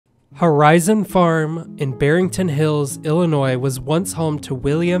Horizon Farm in Barrington Hills, Illinois was once home to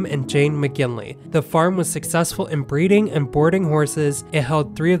William and Jane McGinley. The farm was successful in breeding and boarding horses. It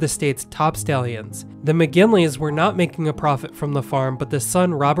held 3 of the state's top stallions. The McGinleys were not making a profit from the farm, but the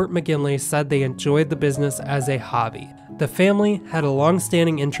son Robert McGinley said they enjoyed the business as a hobby. The family had a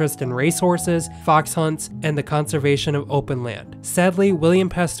long-standing interest in racehorses, fox hunts, and the conservation of open land. Sadly, William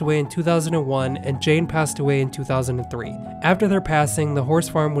passed away in 2001 and Jane passed away in 2003. After their passing, the horse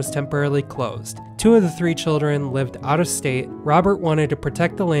farm was temporarily closed. 2 of the 3 children lived out of state. Robert wanted to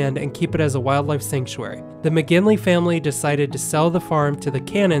protect the land and keep it as a wildlife sanctuary. The McGinley family decided to sell the farm to the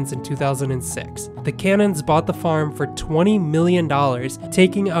Cannons in 2006. The Cannons bought the farm for $20 million,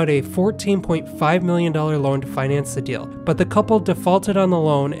 taking out a $14.5 million loan to finance the deal. But the couple defaulted on the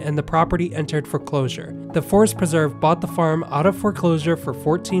loan and the property entered foreclosure. The Forest Preserve bought the farm out of foreclosure for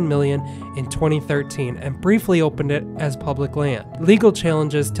 $14 million in 2013 and briefly opened it as public land. Legal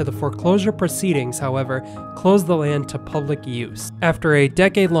challenges to the foreclosure proceedings, however, closed the land to public use. After a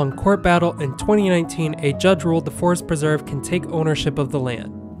decade-long court battle in 2019, a judge ruled the Forest Preserve can take ownership of the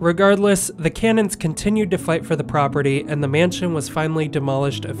land. Regardless, the Cannons continued to fight for the property, and the mansion was finally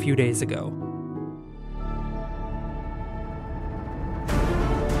demolished a few days ago.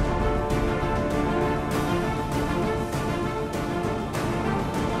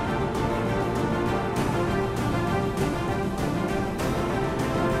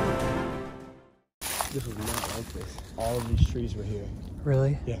 This was not like this. All of these trees were here.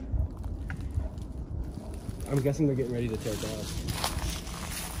 Really? Yeah. I'm guessing they're getting ready to tear it down.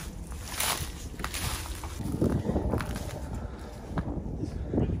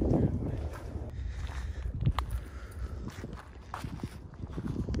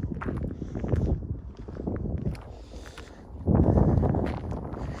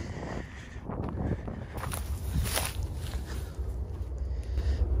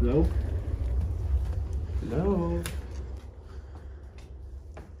 No. No.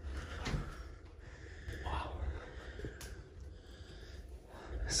 Wow.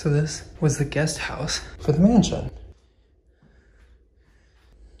 So this was the guest house for the mansion.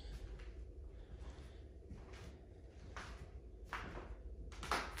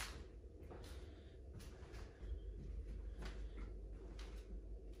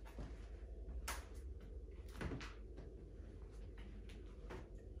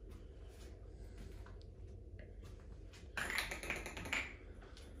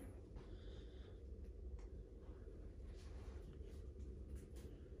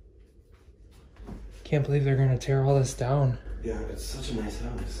 Can't believe they're gonna tear all this down. Yeah, it's such a nice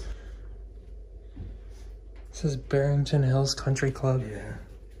house. This is Barrington Hills Country Club. Yeah.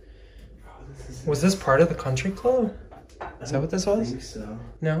 Oh, Was this part of the country club? Is that what this was? I think so.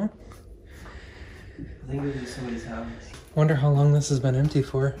 No? I think it was somebody's house. Wonder how long this has been empty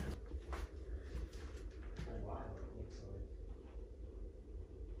for.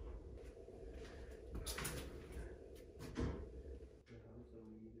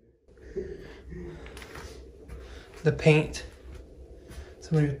 The paint.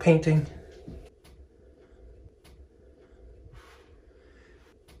 Somebody was painting.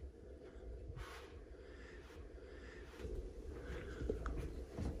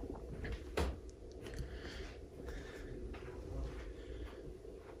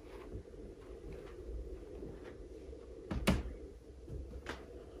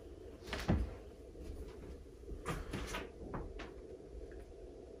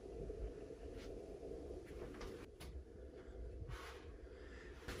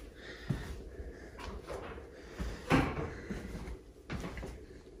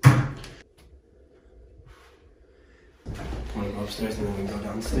 Want to go upstairs and then we can go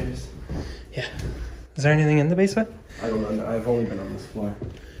downstairs? Yeah. Is there anything in the basement? I don't know. I've only been on this floor.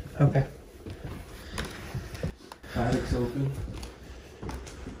 Okay. Attic's open.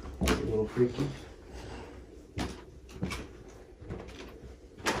 A little freaky.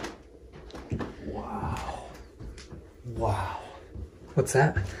 Wow. Wow. What's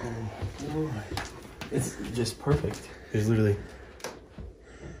that? Oh my lord. It's just perfect. There's literally...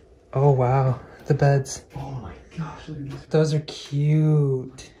 Oh wow. The beds. Oh my gosh, look at this. Those are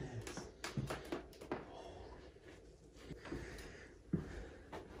cute.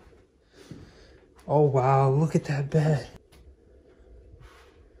 Oh wow, look at that bed.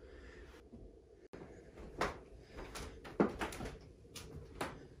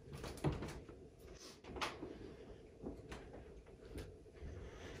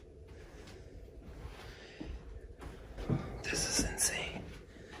 This is insane.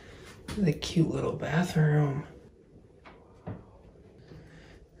 The cute little bathroom.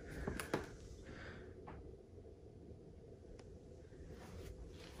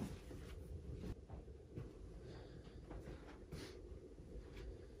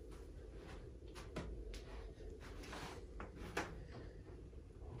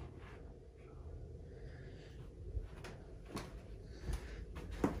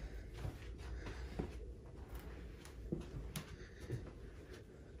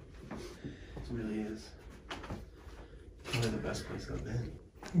 best place I've been.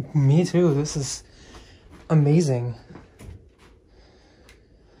 Me too. This is amazing.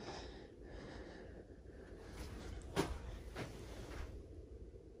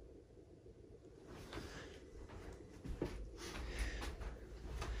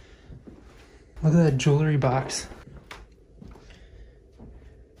 Look at that jewelry box.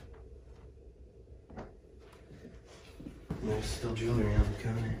 There's still jewelry on the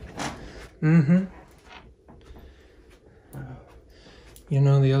counter. Mm-hmm. You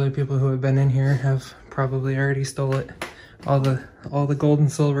know, the other people who have been in here have probably already stole it. All the gold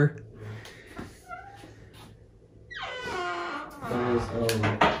and silver.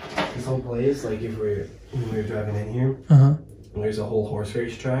 This whole place, like when we were driving in here, there's a whole horse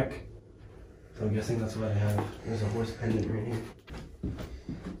race track. So I'm guessing that's what I have. There's a horse pendant right here.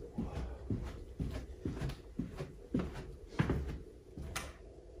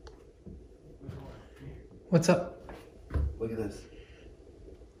 What's up? Look at this.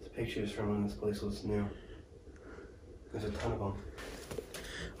 It's pictures from when this place was new. There's a ton of them.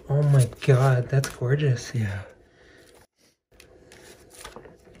 Oh my god, that's gorgeous. Yeah.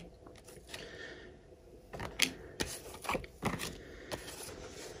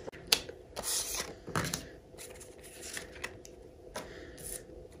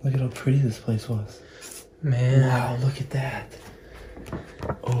 Look at how pretty this place was. Man. Wow, look at that.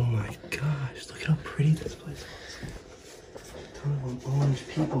 Oh my gosh, look at how pretty this place was. A ton of orange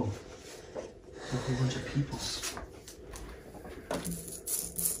people. A whole bunch of people.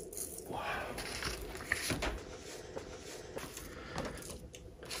 Wow.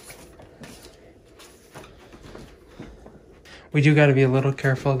 We do gotta be a little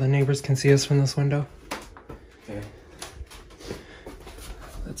careful. The neighbors can see us from this window. Okay.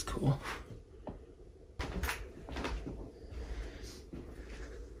 That's cool.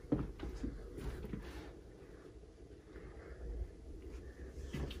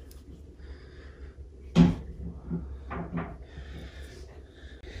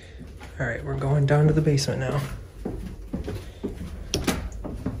 All right, we're going down to the basement now.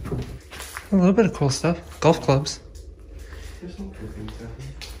 A little bit of cool stuff. Golf clubs. There's some cool things down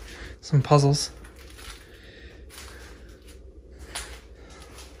here. Some puzzles.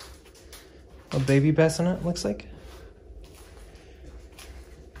 A baby bassinet, looks like.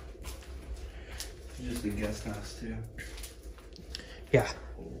 Just a guest house too. Yeah.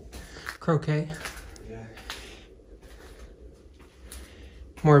 Croquet. Yeah.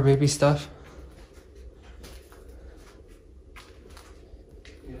 More baby stuff.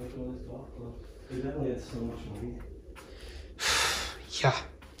 Yeah, look at all these golf clubs. They definitely had so much money. Yeah.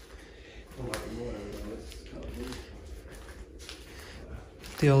 Oh my lord, this is covered.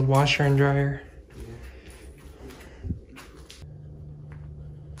 The old washer and dryer.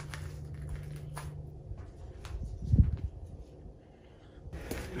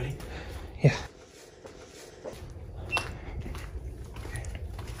 Ready? Yeah.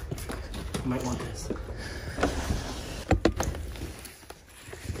 You might want this.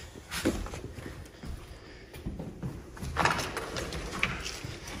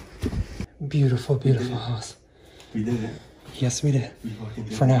 Beautiful, beautiful house. We did it. Yes, we did. We fucking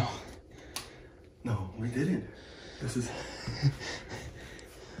did For it. now. No, we didn't. This is...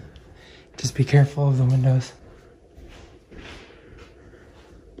 Just be careful of the windows.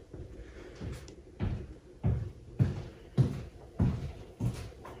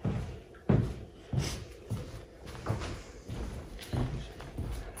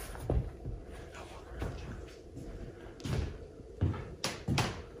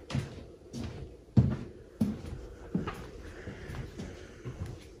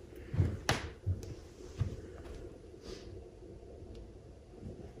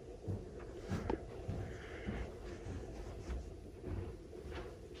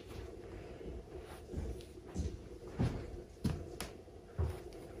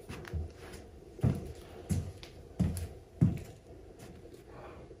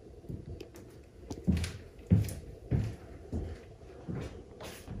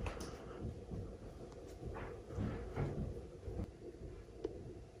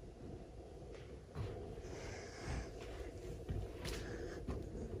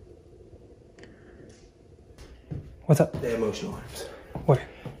 What's up? They have motion alarms. Where?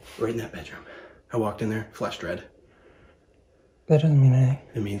 Right in that bedroom. I walked in there, flashed red. That doesn't mean anything.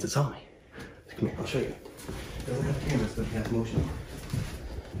 It means it saw me. Come here, I'll show you. It doesn't have cameras, but it has motion alarms.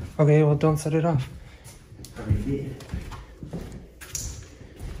 Okay, well, don't set it off. I already did.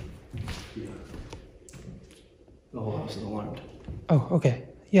 Yeah. The whole house is alarmed. Oh, okay.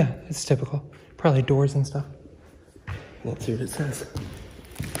 Yeah, it's typical. Probably doors and stuff. Let's see what it says.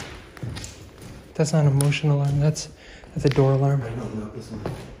 That's not a motion alarm. That's That's a door alarm. No, this one.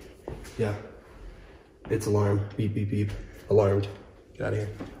 Yeah. It's alarm. Beep, beep, beep. Alarmed. Get out of here.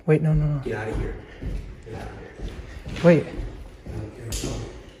 Wait, no. Get out of here. Get out of here. Wait.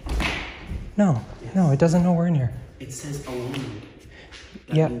 No, it doesn't know we're in here. It says alarmed.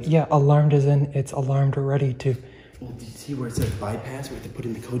 Yeah, alarmed is in, it's alarmed already too. Well, do you see where it says bypass? We have to put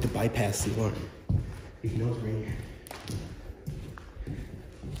in the code to bypass the alarm. He knows we're in here.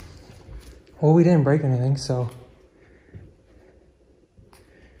 Well, we didn't break anything, so.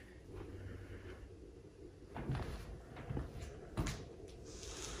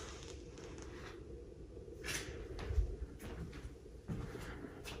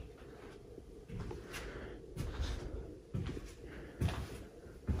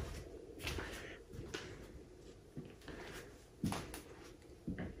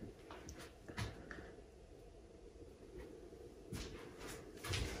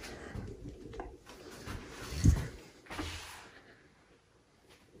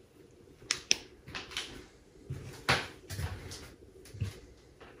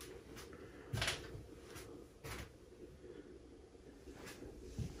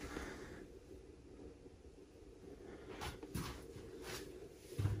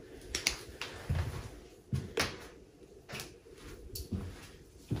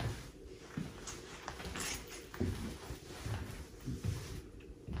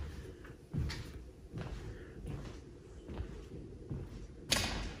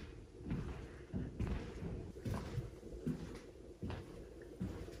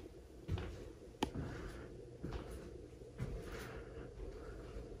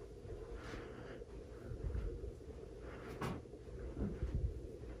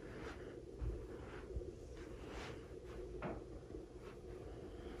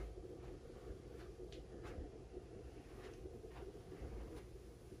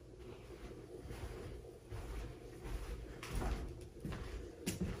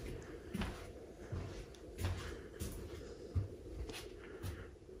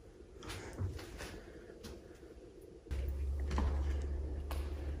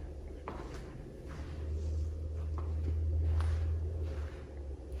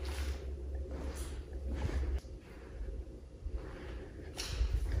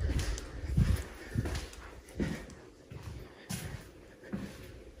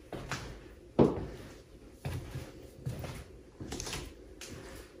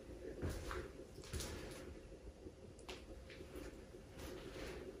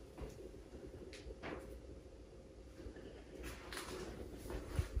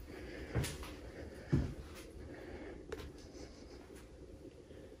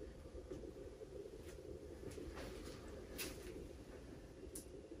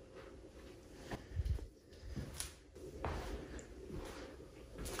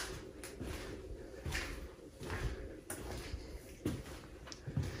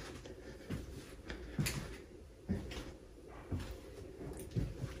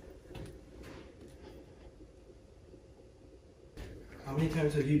 How many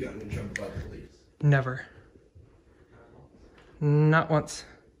times have you gotten in trouble by the police? Never. Not once.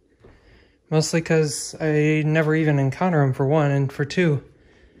 Mostly because I never even encounter them, for one, and for two,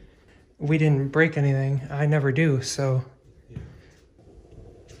 we didn't break anything. I never do, so.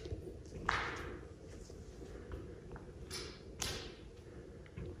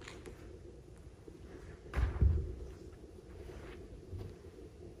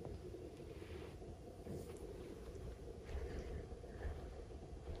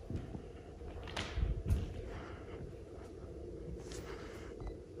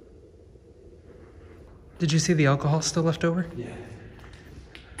 Did you see the alcohol still left over? Yeah.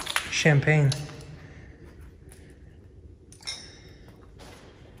 Champagne.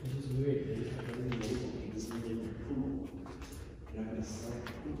 This is weird. They just have everything labeled. This is labeled pool. You're not gonna sell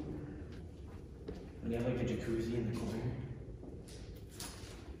pool. And they have like a jacuzzi in the corner.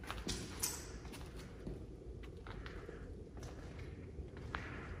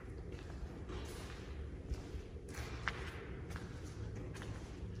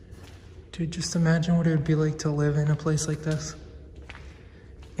 Dude, just imagine what it would be like to live in a place like this.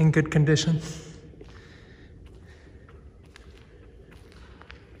 In good condition.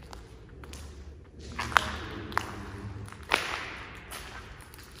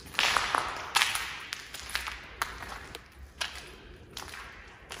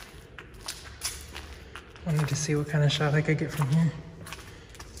 Wanted to see what kind of shot I could get from here.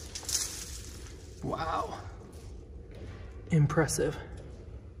 Wow. Impressive.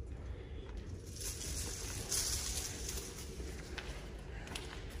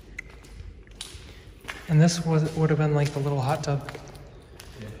 And this would have been like the little hot tub.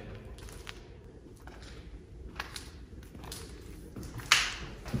 Yeah.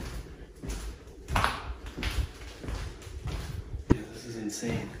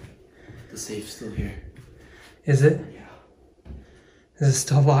 insane. The safe's still here. Is it? Yeah. Is it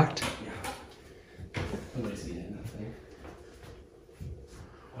still locked? Yeah. Nobody seen it, nothing.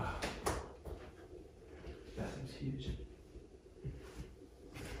 Wow. Bathroom's huge.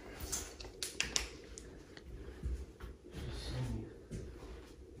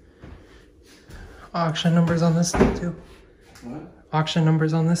 Auction numbers on this stuff too. What? Auction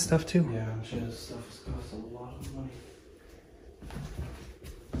numbers on this stuff too. Yeah, I'm sure this stuff is costing a lot of money.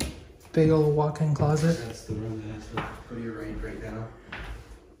 Big old walk-in closet. That's the room that has to go to your right now.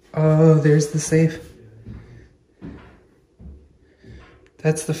 Oh, there's the safe.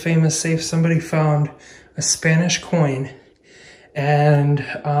 That's the famous safe. Somebody found a Spanish coin and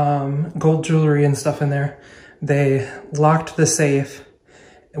gold jewelry and stuff in there. They locked the safe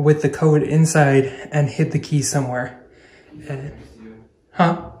with the code inside and hid the key somewhere. And,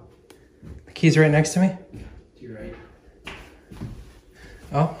 huh? The key's right next to me? To your right.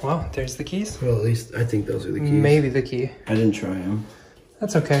 Oh, well, there's the keys. Well, at least I think those are the keys. Maybe the key. I didn't try them.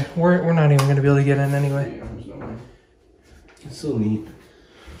 That's okay. We're not even going to be able to get in anyway. It's still neat.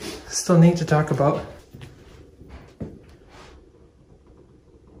 Still neat to talk about.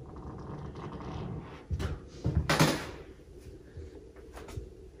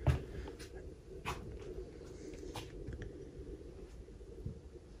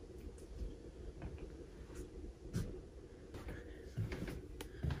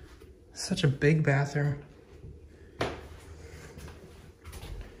 Such a big bathroom. A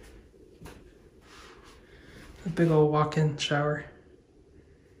big old walk-in shower.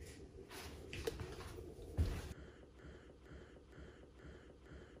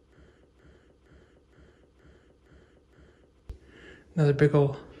 Another big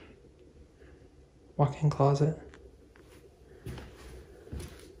old walk-in closet.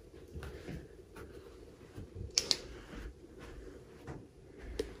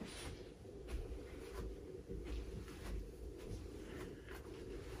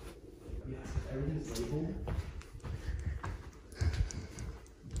 Everything's labeled.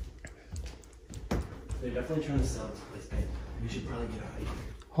 They're definitely trying to sell this place, man. We should probably get out of here.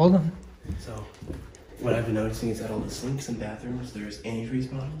 Hold on. So, what I've been noticing is that all the sinks and bathrooms, there's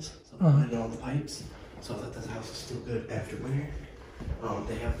antifreeze bottles. So I put it on the pipes. So that this house is still good after winter.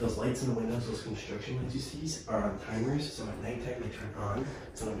 They have those lights in the windows, those construction lights you see are on timers. So at nighttime they turn on,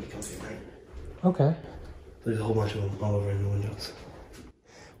 so nobody comes at night. Okay. There's a whole bunch of them all over in the windows.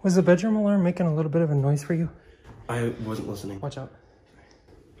 Was the bedroom alarm making a little bit of a noise for you? I wasn't listening. Watch out.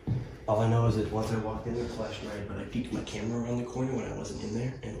 All I know is that once I walked in, it flashed red, but I peeked my camera around the corner when I wasn't in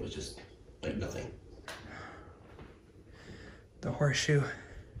there, and it was just like nothing. The horseshoe.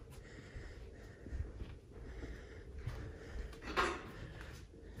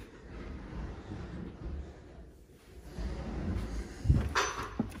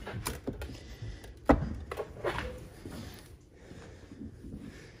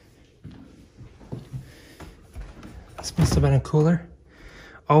 This must have been a cooler.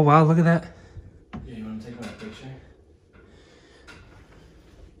 Oh wow, look at that. Yeah, you want to take my picture?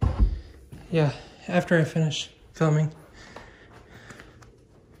 Yeah, after I finish filming.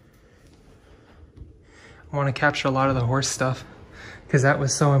 I want to capture a lot of the horse stuff because that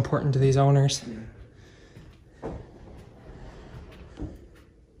was so important to these owners. Yeah.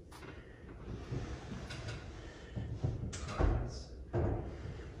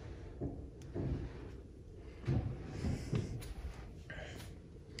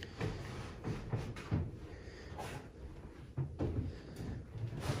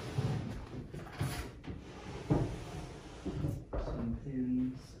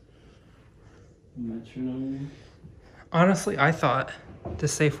 Metronome. Honestly, I thought the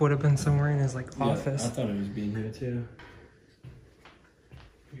safe would have been somewhere in his office. I thought it was being here too.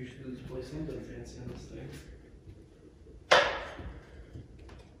 Usually this place ain't been fancy on this thing.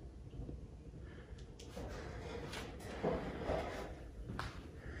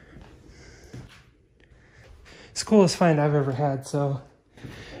 It's the coolest find I've ever had, so.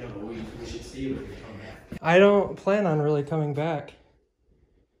 I know, but we should see it when you come back. I don't plan on really coming back.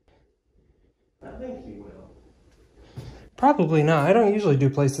 I think you will. Probably not. I don't usually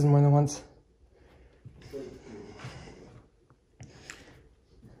do places more than once. You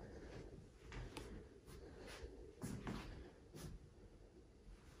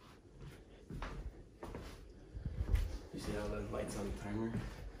see how the light's on the timer?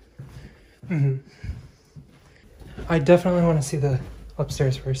 Mm-hmm. I definitely want to see the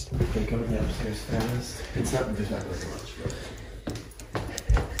upstairs first. Okay, go to the upstairs fast. It's not, there's not really much, but...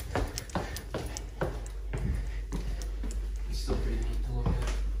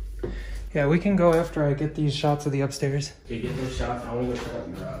 Yeah, we can go after I get these shots of the upstairs. Okay, get those shots. I want to go check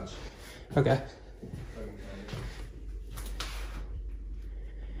out the garage. Okay.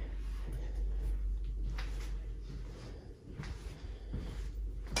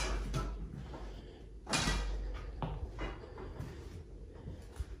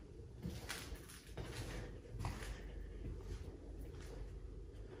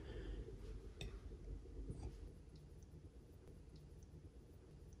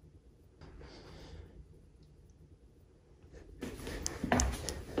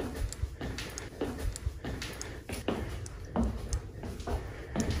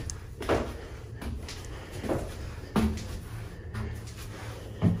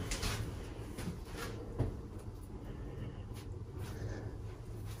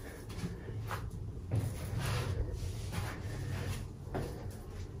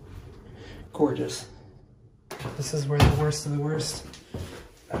 Gorgeous. This is where the worst of the worst.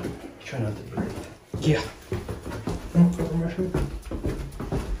 Try not to breathe. Yeah.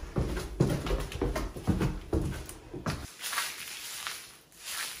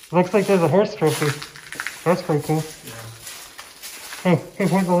 Looks like there's a horse trophy. That's pretty cool. Yeah. Hey,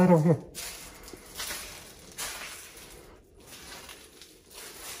 point the light over here.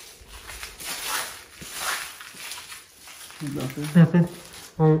 Nothing.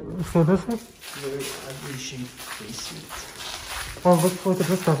 Alright, so this one? Very oddly shaped basement. Oh, let's look at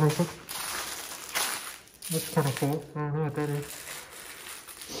this stuff real quick. That's kind of cool. I don't know what that is.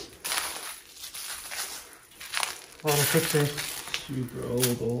 A lot of pictures. Super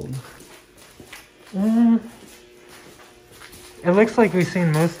old. It looks like we've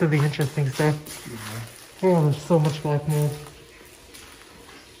seen most of the interesting stuff. Yeah. Oh, there's so much black mold.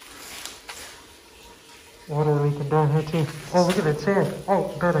 Water leaking down here too. Oh, look at the chair.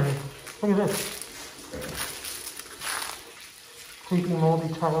 Oh, better. Look at this. Creepy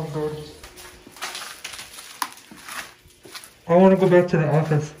moldy child bed. I want to go back to the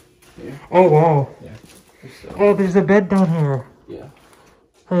office. Yeah. Oh, wow. Yeah. Oh, there's a bed down here. Yeah.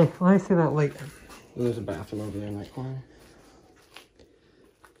 Hey, let me see that light. Well, there's a bathroom over there in that corner.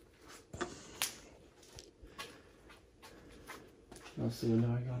 That's the window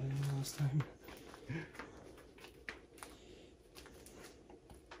I got in last time.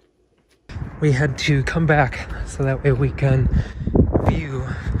 We had to come back so that way we can view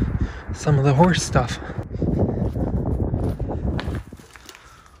some of the horse stuff.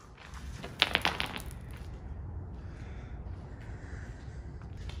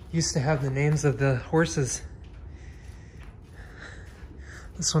 Used to have the names of the horses.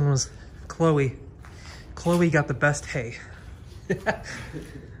 This one was Chloe. Chloe got the best hay.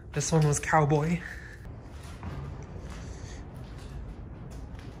 This one was Cowboy.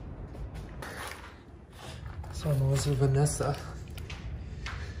 This one was Vanessa.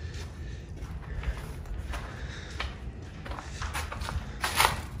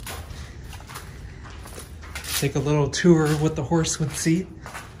 Take a little tour of what the horse would see.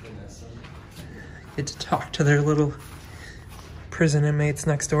 Vanessa. Get to talk to their little prison inmates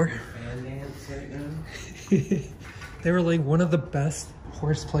next door. Fan dance right now. They were like one of the best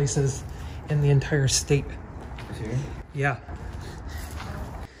horse places in the entire state. Here? Yeah.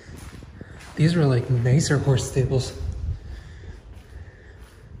 These were like nicer horse stables.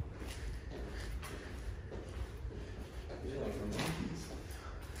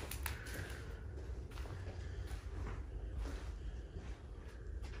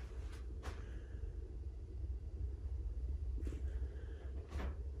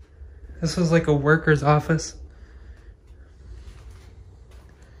 This was like a worker's office.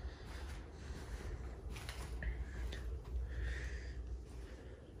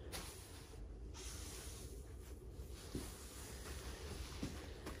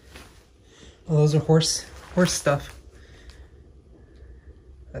 Oh, those are horse stuff.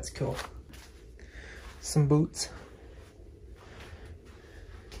 That's cool. Some boots.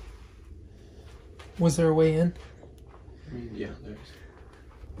 Was there a way in? Yeah, there's.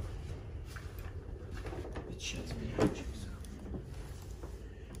 It shuts behind you, so.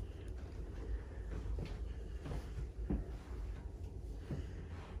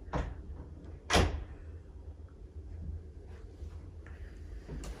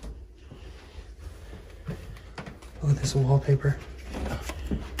 Look at this wallpaper.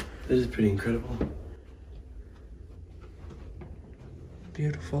 This is pretty incredible.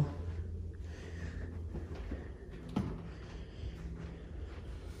 Beautiful.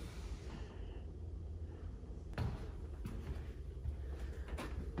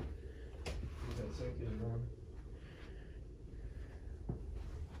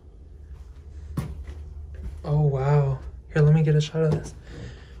 Oh wow. Here, let me get a shot of this.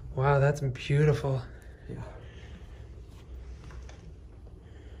 Wow, that's beautiful. Yeah.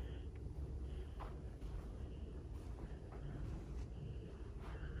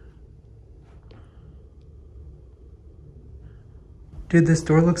 Dude, this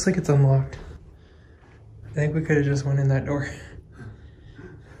door looks like it's unlocked. I think we could have just went in that door.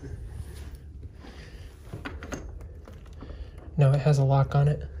 No, it has a lock on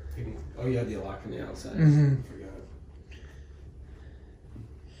it. Oh, you have the lock from the outside. Mm-hmm. I forgot.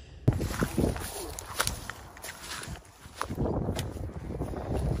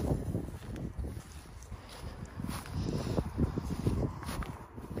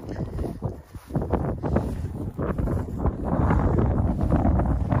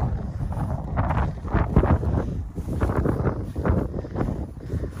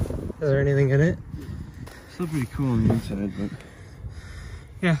 Is there anything in it? Still pretty cool on the inside, but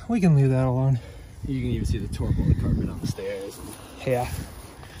Yeah, we can leave that alone. you can even see the torp on the carpet on the stairs. Yeah.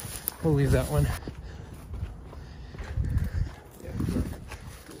 We'll leave that one. Yeah.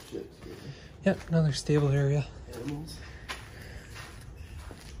 Yep, another stable area. Animals.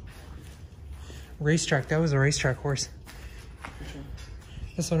 Racetrack, that was a racetrack horse. Which one?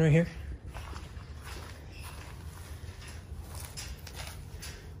 This one right here.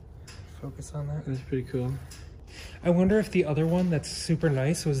 Focus on that. That's pretty cool. I wonder if the other one that's super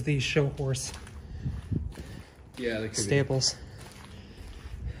nice was the show horse Yeah, they could stables.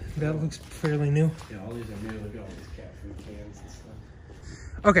 That looks fairly new. Be. Yeah, all these are new. Look at all these cat food cans and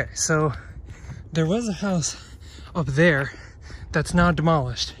stuff. Okay, so there was a house up there that's now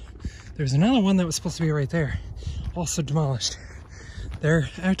demolished. There's another one that was supposed to be right there, also demolished. They're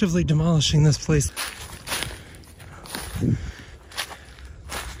actively demolishing this place.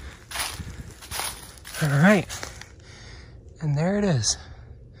 All right, and there it is,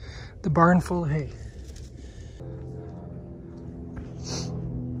 the barn full of hay.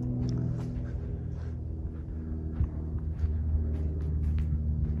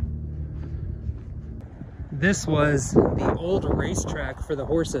 This was the old racetrack for the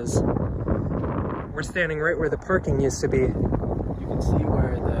horses. We're standing right where the parking used to be. You can see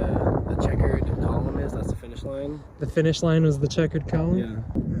where the checkered column is. That's the finish line. The finish line was the checkered column? Yeah.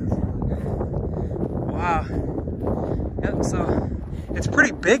 Wow. Yep, so it's a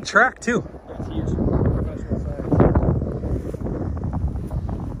pretty big track too. That's huge. Professional size.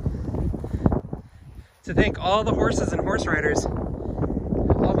 To think all the horses and horse riders,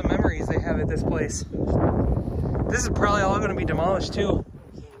 all the memories they have at this place. This is probably all going to be demolished too.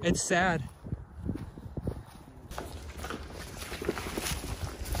 It's sad.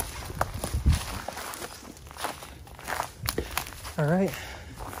 All right,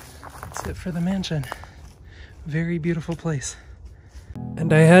 that's it for the mansion. Very beautiful place.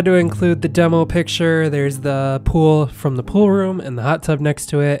 And I had to include the demo picture. There's the pool from the pool room and the hot tub next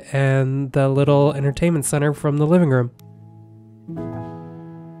to it and the little entertainment center from the living room.